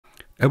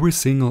Every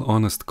single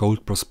honest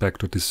gold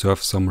prospector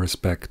deserves some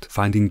respect.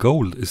 Finding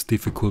gold is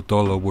difficult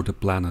all over the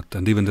planet,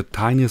 and even the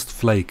tiniest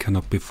flake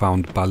cannot be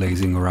found by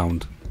lazing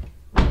around.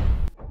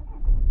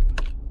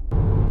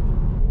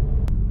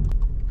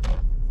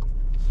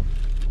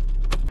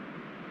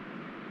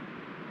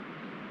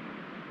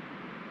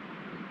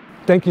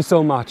 Thank you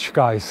so much,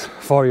 guys,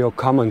 for your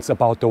comments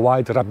about the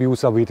white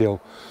Rabiusa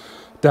video.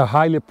 They're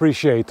highly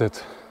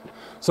appreciated.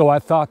 So I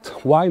thought,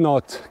 why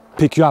not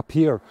pick you up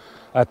here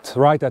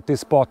right at this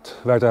spot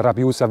where the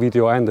Rabiusa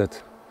video ended.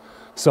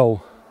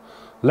 So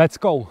let's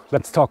go,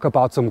 let's talk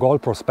about some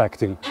gold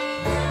prospecting.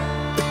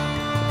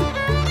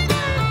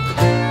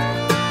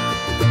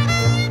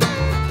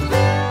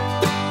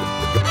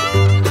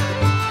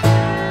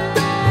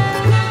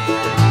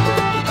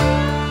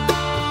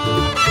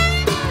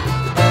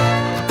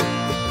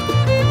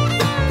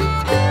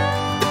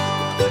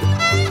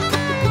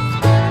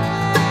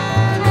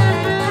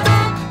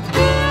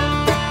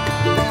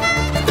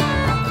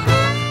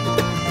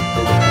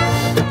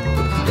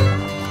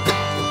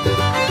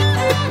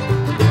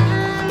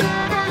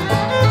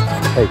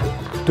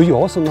 Do you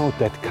also know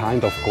that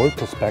kind of gold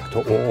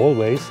prospector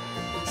always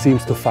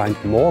seems to find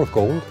more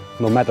gold,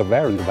 no matter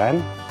where and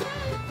when?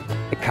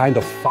 A kind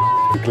of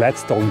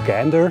Gladstone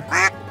gander?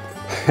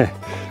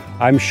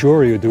 I'm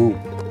sure you do.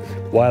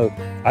 Well,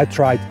 I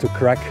tried to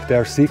crack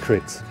their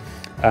secrets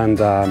and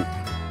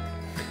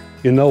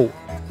you know,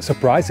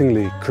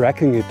 surprisingly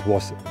cracking it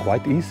was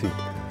quite easy,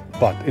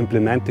 but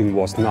implementing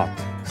was not.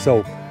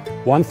 So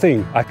one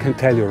thing I can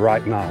tell you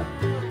right now,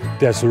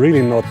 there's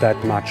really not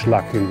that much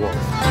luck involved.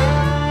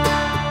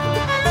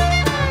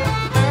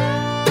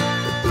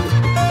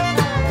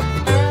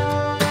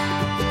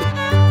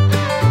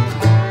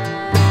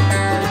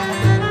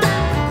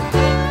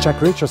 Jack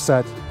Reacher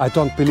said, I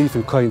don't believe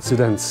in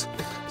coincidence.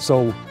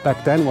 So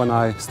back then when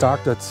I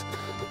started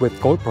with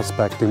gold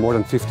prospecting more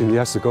than 15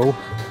 years ago,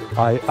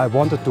 I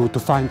wanted to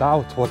find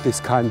out what this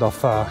kind of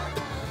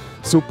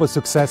super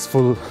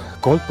successful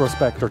gold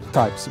prospector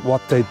types,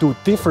 what they do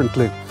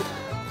differently.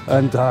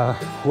 And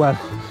well,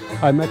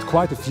 I met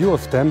quite a few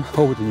of them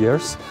over the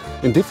years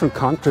in different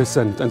countries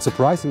and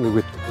surprisingly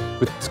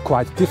with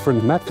quite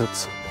different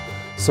methods.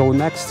 So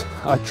next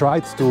I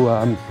tried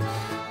to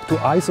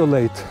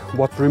isolate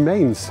what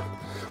remains,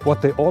 what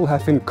they all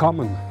have in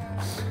common.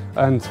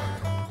 And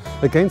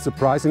again,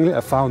 surprisingly,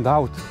 I found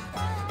out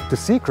the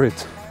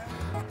secret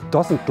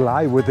doesn't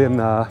lie within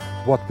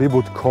what we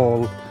would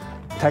call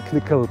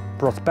technical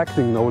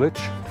prospecting knowledge.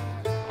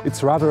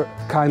 It's rather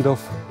kind of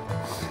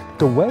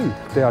the way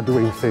they are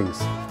doing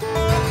things.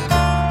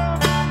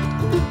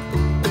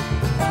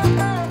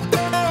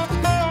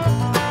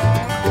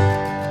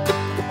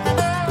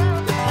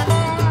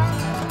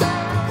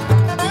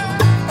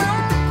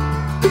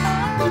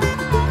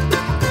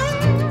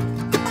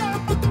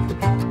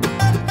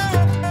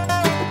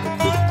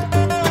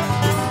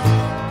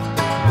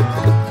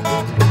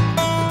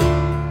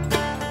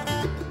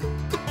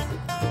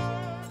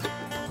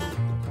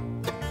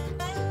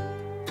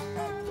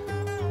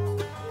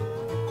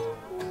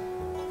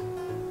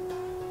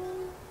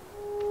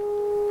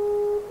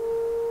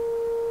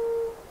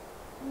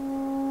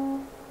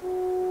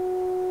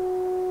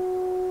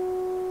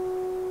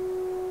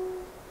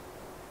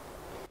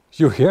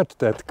 You heard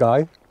that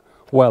guy?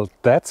 Well,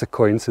 that's a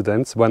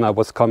coincidence. When I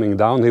was coming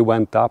down, he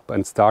went up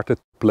and started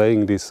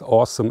playing this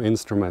awesome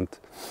instrument.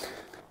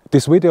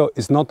 This video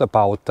is not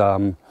about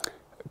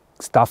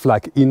stuff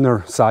like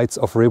inner sides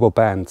of river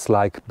bands,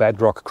 like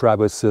bedrock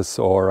crevices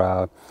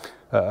or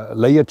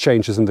layer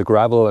changes in the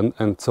gravel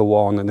and so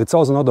on. And it's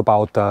also not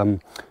about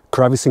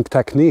crevicing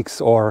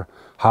techniques or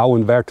how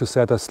and where to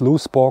set a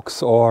sluice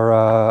box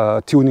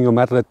or tuning your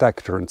metal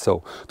detector and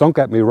so. Don't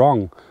get me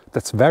wrong.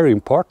 That's very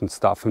important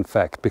stuff, in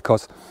fact,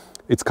 because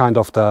it's kind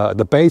of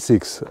the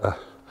basics.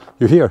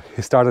 You hear,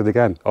 he started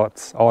again. Oh,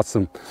 it's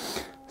awesome.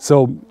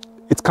 So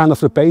it's kind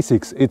of the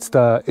basics. It's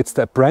the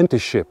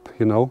apprenticeship,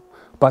 you know.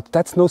 But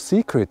that's no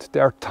secret.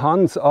 There are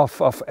tons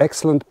of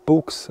excellent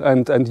books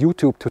and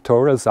YouTube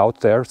tutorials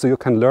out there, so you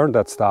can learn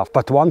that stuff.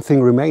 But one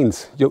thing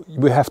remains.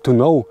 We have to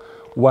know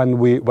when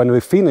we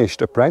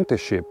finished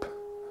apprenticeship,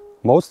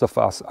 most of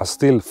us are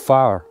still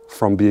far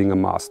from being a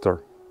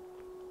master.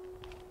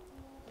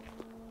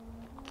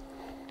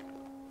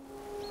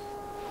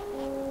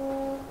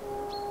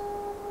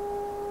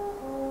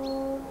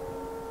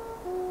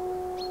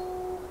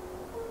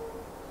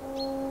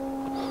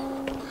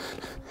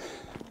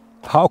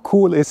 How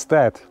cool is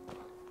that?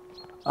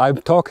 I'm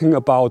talking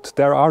about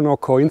there are no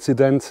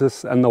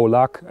coincidences and no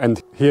luck,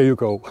 and here you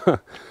go.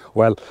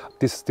 Well,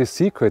 these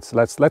secrets,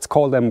 let's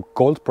call them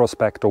gold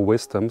prospector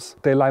wisdoms.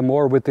 They lie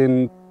more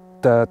within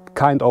the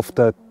kind of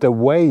the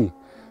way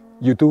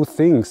you do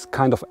things,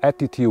 kind of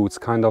attitudes,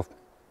 kind of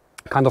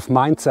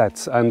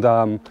mindsets,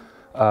 and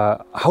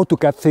how to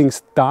get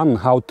things done,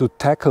 how to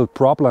tackle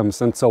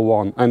problems and so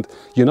on. And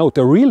you know,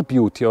 the real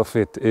beauty of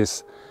it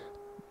is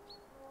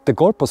the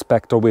gold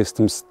prospector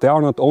wisdoms, they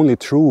are not only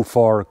true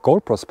for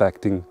gold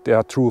prospecting, they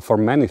are true for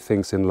many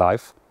things in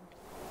life.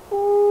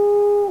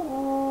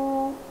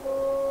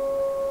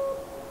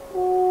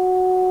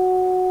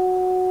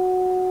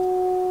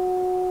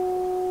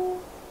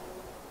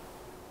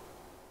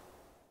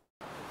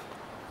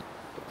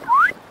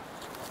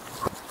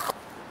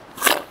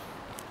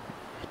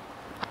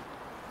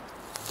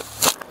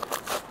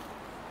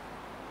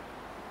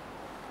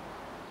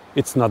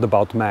 It's not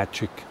about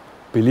magic.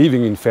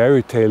 Believing in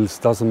fairy tales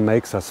doesn't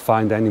make us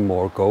find any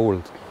more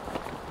gold.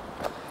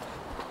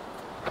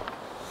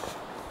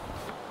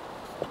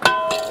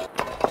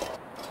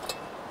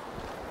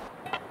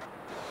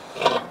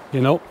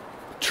 You know,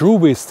 true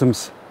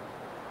wisdoms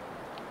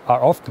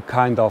are often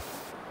kind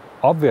of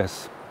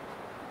obvious,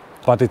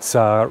 but it's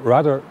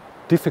rather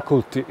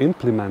difficult to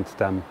implement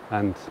them,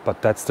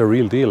 but that's the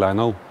real deal, I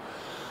know.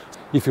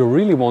 If you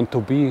really want to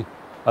be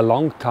a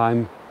long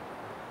time,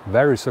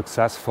 very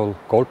successful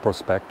gold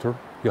prospector,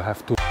 you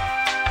have to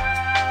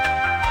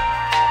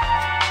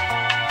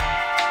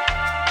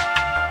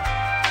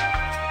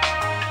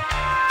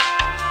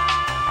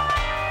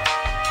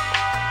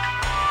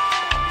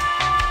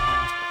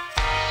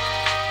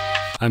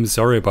I'm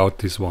sorry about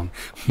this one.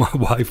 My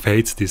wife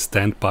hates this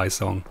standby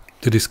song.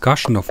 The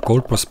discussion of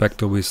gold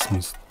prospector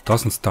wisdoms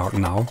doesn't start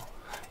now.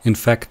 In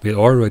fact, we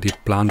already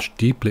plunged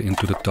deeply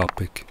into the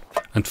topic.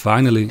 And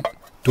finally,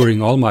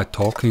 during all my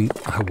talking,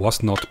 I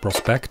was not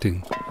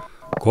prospecting.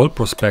 Gold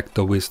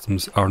prospector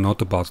wisdoms are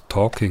not about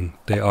talking,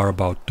 they are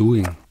about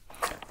doing.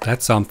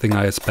 That's something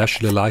I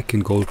especially like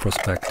in gold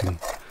prospecting.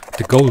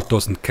 The gold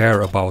doesn't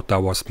care about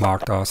our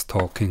smart ass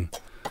talking.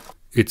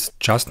 It's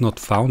just not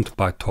found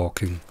by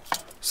talking.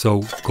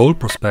 So gold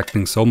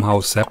prospecting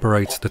somehow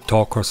separates the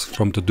talkers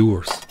from the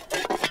doers.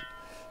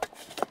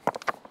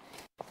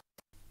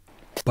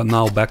 But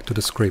now back to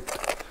the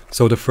script.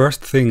 So the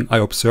first thing I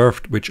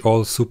observed, which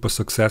all super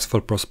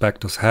successful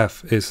prospectors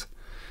have, is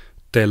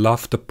they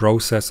love the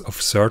process of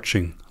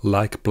searching,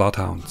 like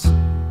bloodhounds.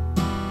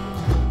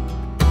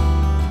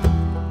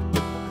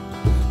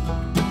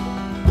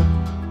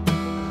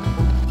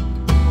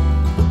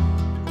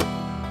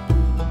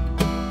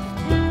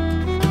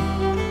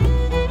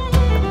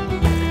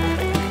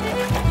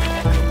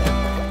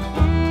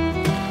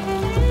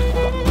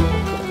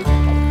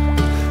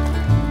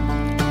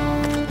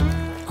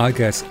 I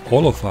guess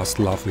all of us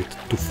love it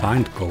to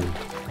find gold.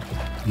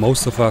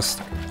 Most of us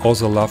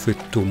also love it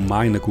to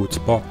mine a good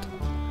spot.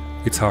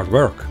 It's hard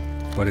work,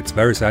 but it's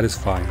very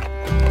satisfying.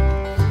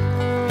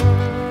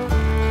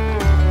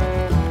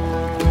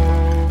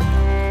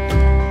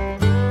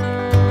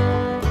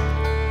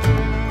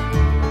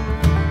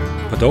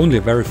 But only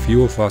very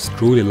few of us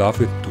truly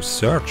love it to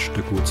search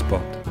the good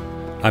spot.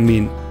 I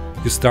mean,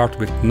 you start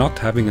with not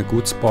having a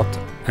good spot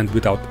and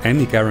without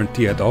any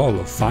guarantee at all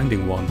of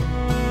finding one.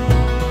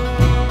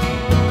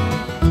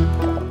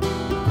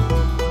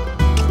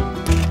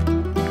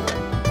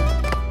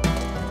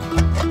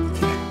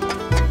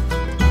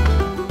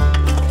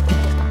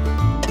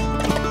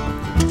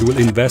 You will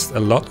invest a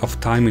lot of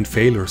time in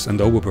failures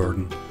and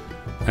overburden,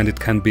 and it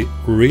can be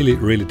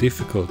really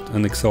difficult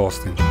and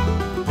exhausting.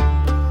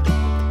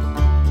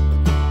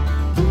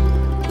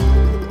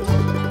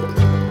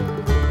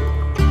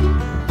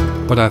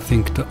 But I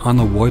think the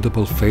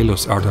unavoidable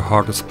failures are the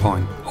hardest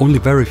point. Only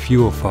very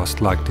few of us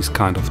like this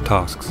kind of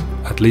tasks,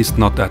 at least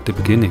not at the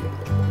beginning.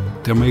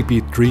 There may be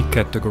 3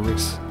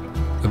 categories.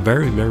 A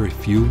very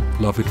few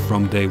love it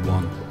from day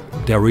one.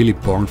 They are really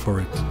born for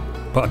it,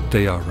 but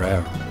they are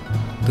rare.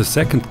 The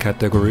second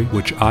category,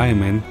 which I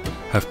am in,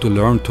 have to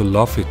learn to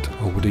love it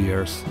over the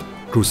years,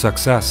 through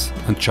success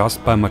and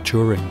just by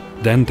maturing.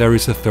 Then there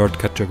is a third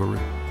category.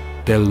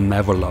 They'll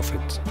never love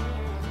it.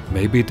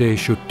 Maybe they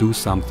should do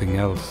something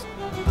else.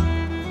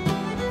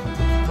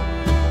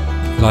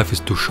 Life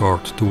is too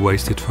short to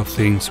waste it for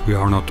things we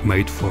are not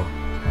made for.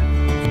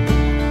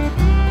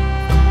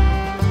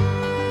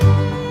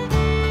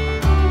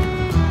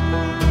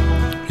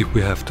 If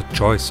we have the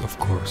choice, of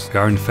course. We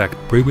are in fact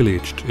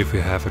privileged if we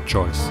have a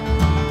choice.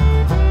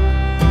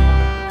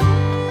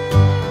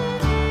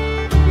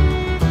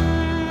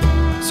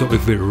 So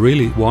if we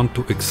really want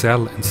to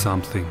excel in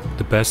something,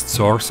 the best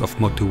source of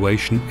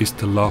motivation is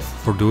the love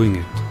for doing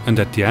it. And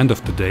at the end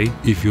of the day,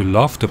 if you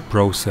love the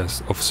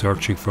process of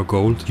searching for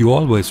gold, you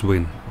always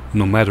win,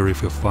 no matter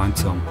if you find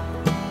some.